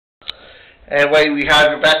Anyway, we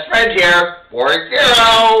have your best friend here, Warwick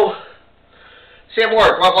Zero. Sam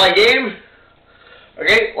Warwick, want to play a game?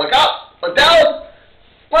 Okay, look up, look down.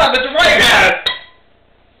 What happened to right hand?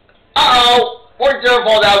 Uh-oh, Warwick Zero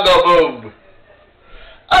fall down, go boom.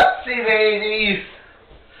 Upsie daisy.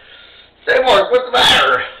 Sam Warwick, what's the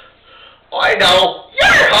matter? Oh, I know,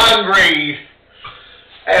 you're hungry.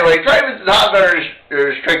 Anyway, try Mrs. Hot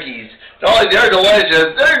Butter's cookies. Not only they're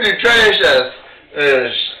delicious, they're nutritious.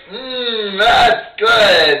 That's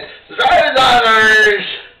good. Try Mrs. Hot Butter's.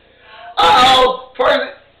 Uh-oh,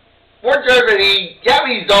 for Germany,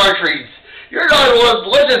 Gabby's dog treats. Your dog was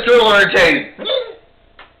delicious to learn taste.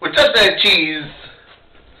 With just that cheese.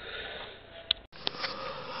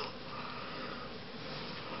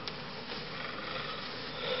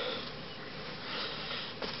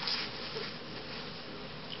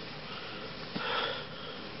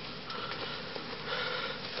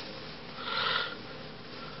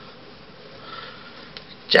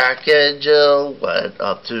 Jack and Jill went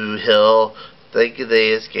up to hill, thinking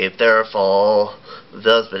they escaped their fall.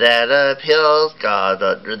 Those banana peels got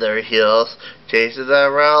under their heels, chasing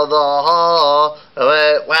them around the hall. I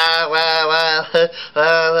went wah wah wah,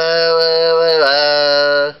 wah wah wah wah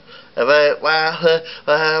wah. I went wah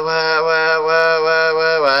wah wah wah wah wah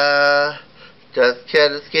wah wah. Just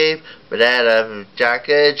can't escape. Banana Jack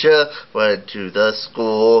and Jill went to the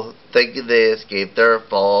school, thinking they escaped their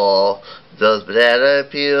fall. Those banana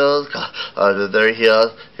peels got under their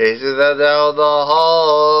heels, chasing them down the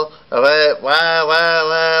hall. I went wah wah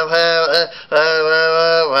wah wah wah wah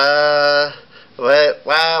wah wah. I went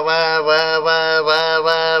wah wah wah wah wah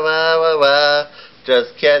wah wah wah wah.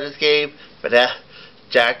 Just can't escape. Banana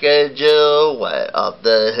Jack and Jill went up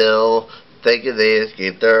the hill, thinking they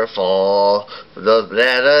escaped their fall. Those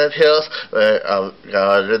banana peels went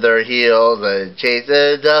under their heels and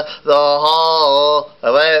chasing down the hall. I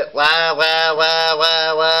went wah wah wah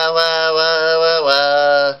wah wah wah wah wah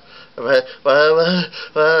wah. I went wah wah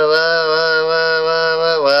wah wah wah wah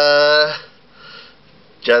wah wah.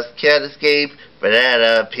 Just can't escape.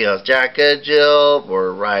 Banana peels. Jack and Jill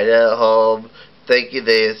were right at home, thinking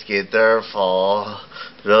they escaped their fall.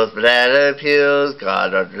 Those banana peels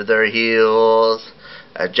got under their heels,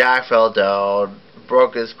 and Jack fell down,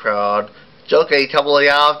 broke his crown. Jill came tumbling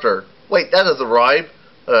after. Wait, that doesn't rhyme.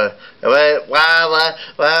 I went wah wah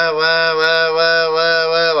wah wah wah wah wah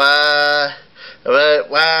wah wah. I went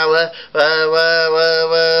wah wah wah wah wah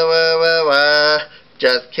wah wah wah wah.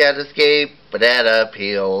 Just can't escape banana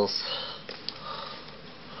peels.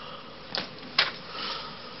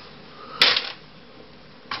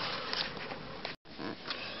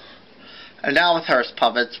 And now with Hearst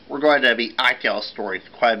Puppets, we're going to be acting out a story.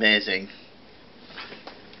 Quite amazing.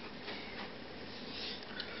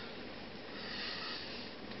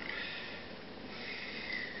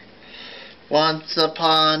 Once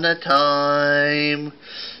upon a time,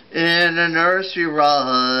 in a nursery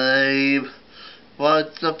rhyme.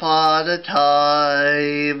 Once upon a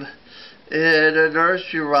time, in a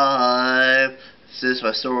nursery rhyme. This is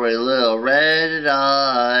my story, Little Red and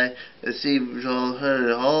I. It seems so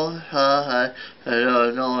high. I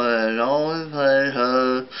don't know, I know his play,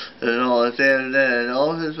 I know his stand and I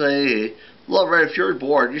know his way. Little Red, if you're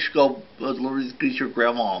bored, you should go greet your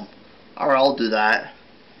grandma. Alright, I'll do that.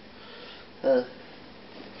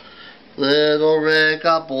 Little Red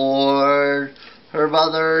got bored. Her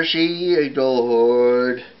mother she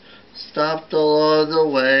ignored. Stopped along the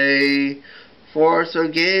way, forced her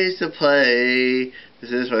gaze to play.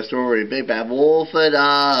 This is my story, Big Bad Wolf and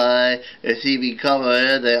I. They see me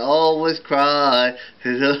coming, they always cry.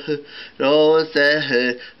 Always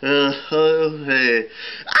say, ah,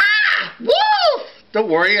 wolf! Don't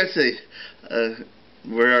worry, I say,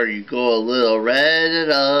 where are you going, Little Red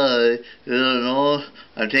and I don't know.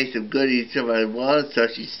 I take some goodies to my mom, so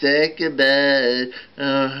she's sick in bed.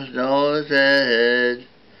 No one's head.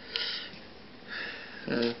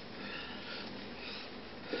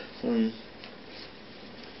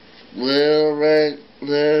 Little Red,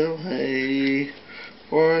 little hay,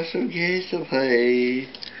 for some games to play.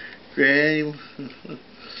 Granny,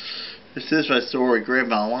 this is my story.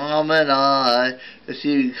 Grandma, Mom, and I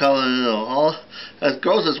see you coming in the hall. As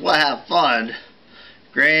girls just want to have fun.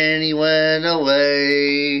 Granny went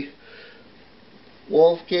away.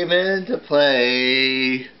 Wolf came in to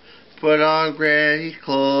play. Put on Granny's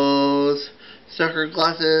clothes. Stuck her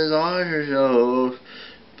glasses on her nose.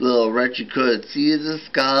 Little Red, you could see the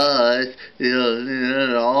skies,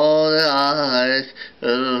 all the eyes,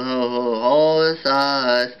 all the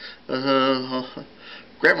size.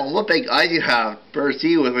 Grandma, what big eyes you have? Better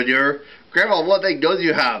see with manure. Grandma, what big nose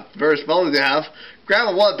you have? Better smell you have.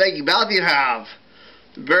 Grandma, what big mouth you have?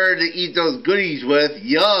 The bird to eat those goodies with.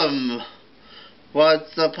 Yum!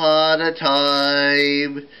 Once upon a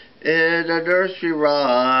time, in a nursery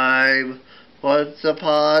rhyme. Once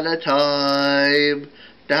upon a time,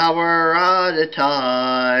 now we're out of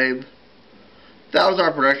time. That was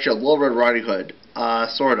our production of Little Red Riding Hood.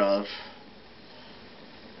 Sort of.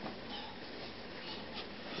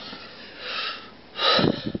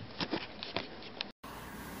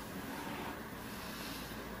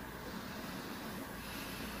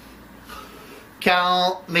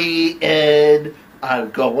 Count me in. I'm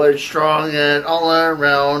going strong and all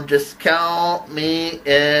around. Just count me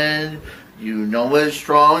in. You know it's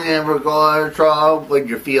strong and we're going strong when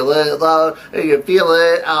you feel it loud and you feel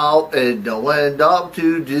it out and knowing what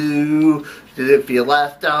to do. If you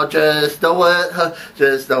left out, just know what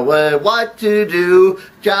to do.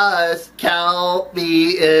 Just count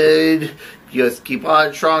me in. Just keep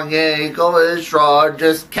on strong and going strong.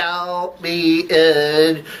 Just count me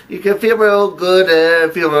in. You can feel real good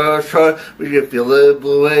and feel real strong. When you feel it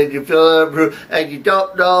blue and you feel it blue and you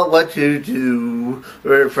don't know what to do.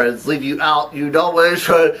 When your friends leave you out, you know it's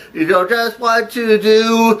true. You know just what to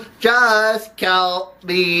do. Just count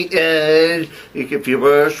me in. You can feel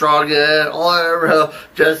real strong and all around.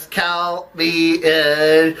 Just count me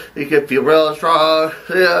in. You can feel real strong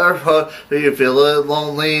and you feel it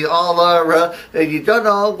lonely all around. And you don't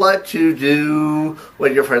know what to do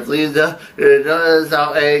when your friends leave you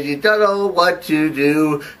out and you don't know what to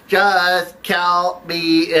do. Just count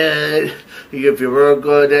me in. You can feel real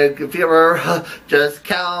good and you can feel real. Just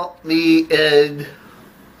count me in.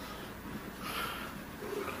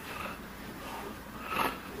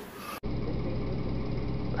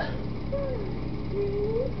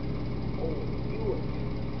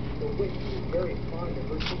 Very fond of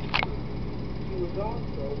her cookies. She was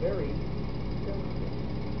also very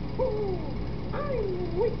oh,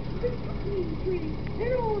 I'm with the cookie tree,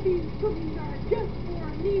 and all these cookies are just for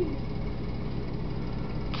me.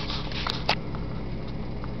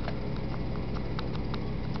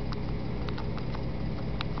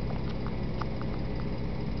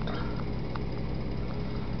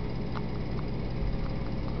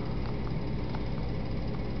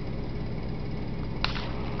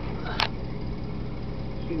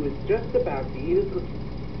 She was just about to eat a cookie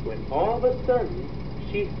when all of a sudden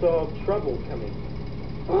she saw trouble coming.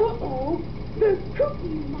 Uh-oh, the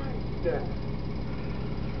Cookie Monster.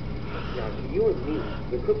 Now, to you and me,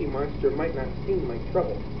 the Cookie Monster might not seem like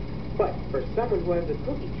trouble, but for someone who has a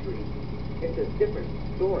cookie tree, it's a different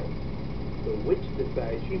story. The witch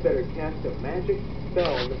decides she better cast a magic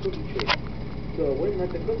spell on the cookie tree, so it wouldn't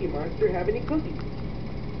let the Cookie Monster have any cookies.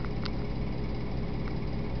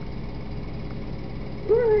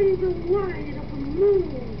 By the light of the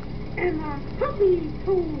moon and the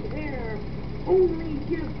puppy-toed hair, only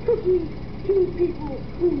give cookies to people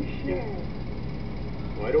who share.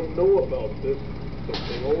 I don't know about this.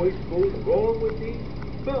 Something always goes wrong with these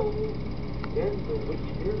spells. Then the witch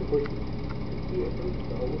hears voices to see if her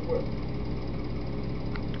spell will work.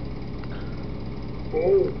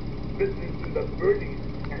 Oh, listen to the birdies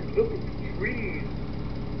and look at the trees.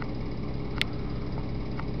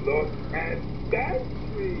 Look at that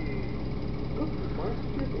tree. Cookie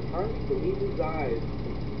Monster could hardly believe his eyes.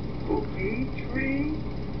 Cookie tree?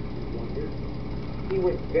 He wondered. He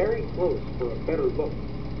went very close for a better look.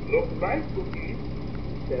 Look like cookies,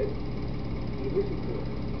 he said. He listened to it.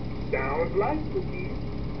 Sound like cookies,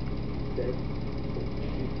 he said.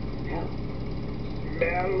 He smelled.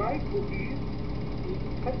 Smell like cookies. He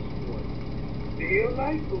touched one. Feel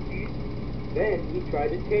like cookies. Then he tried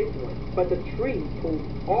to taste one, but the tree pulled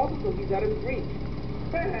all the cookies out of his reach.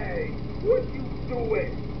 Hey, what you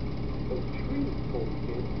doing? The tree told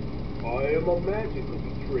him, I am a magic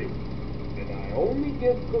cookie tree, and I only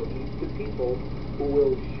give cookies to people who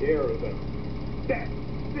will share them. That's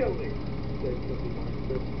silly, said Cookie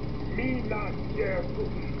Monster. Me not share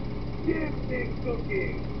cookies. Give me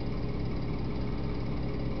cookies.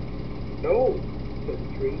 No, said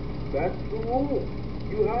the tree. That's the rule.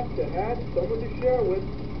 You have to have someone to share with.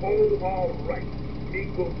 Oh, all right. Me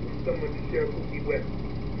go to someone to share cookie with.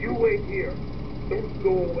 You wait here. Don't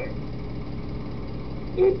go away.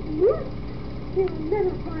 It worked. He'll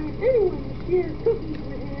never find anyone to share cookies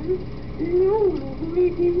with him. No one will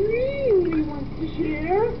believe he really wants to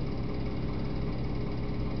share.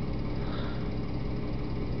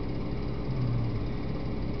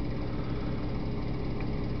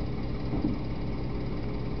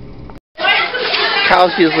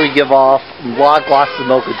 Cows usually give off a lot of glasses of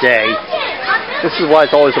milk a day. This is why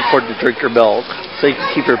it's always important to drink your milk, so you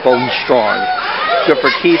can keep your bones strong. Good for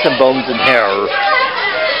teeth and bones and hair.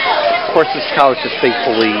 Of course, this cow is just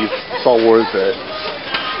make-believe. It's all worth it.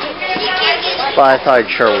 but I thought I'd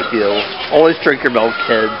share with you. Always drink your milk,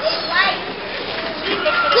 kids.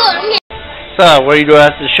 So, what are you doing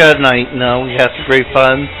after the show tonight? No, we had some great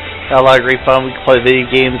fun. Had a lot of great fun. We can play video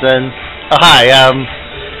games and... Oh, hi,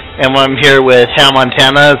 and I'm here with Hannah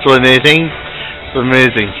Montana. It's really amazing. It's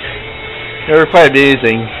amazing. They were quite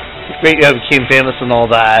amazing. It's great you became famous and all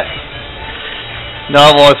that. Now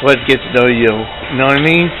I've always wanted to get to know you. You know what I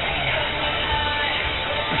mean?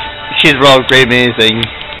 She's real great, amazing.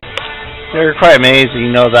 They're quite amazing,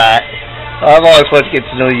 you know that. I've always wanted to get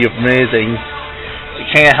to know you. Amazing. You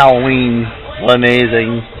can't Halloween. Well,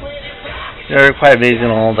 amazing. They're quite amazing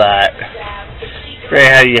and all that. Great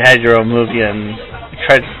how you had your own movie and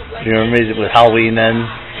tried to do amazing with Halloween and...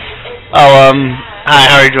 Oh, hi,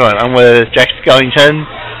 how are you doing? I'm with Jack Skellington.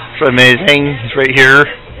 It's amazing. He's right here.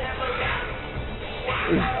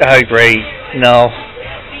 Great. No.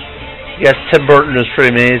 Yes, Tim Burton is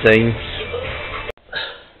pretty amazing.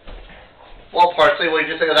 Well, Parsley, what did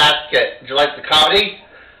you think of that skit? Did you like the comedy?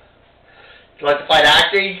 Did you like the fight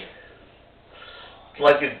acting? Did you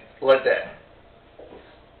like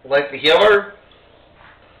the humor?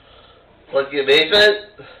 Like the amazement?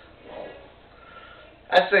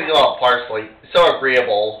 I think about Parsley. So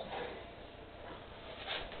agreeable.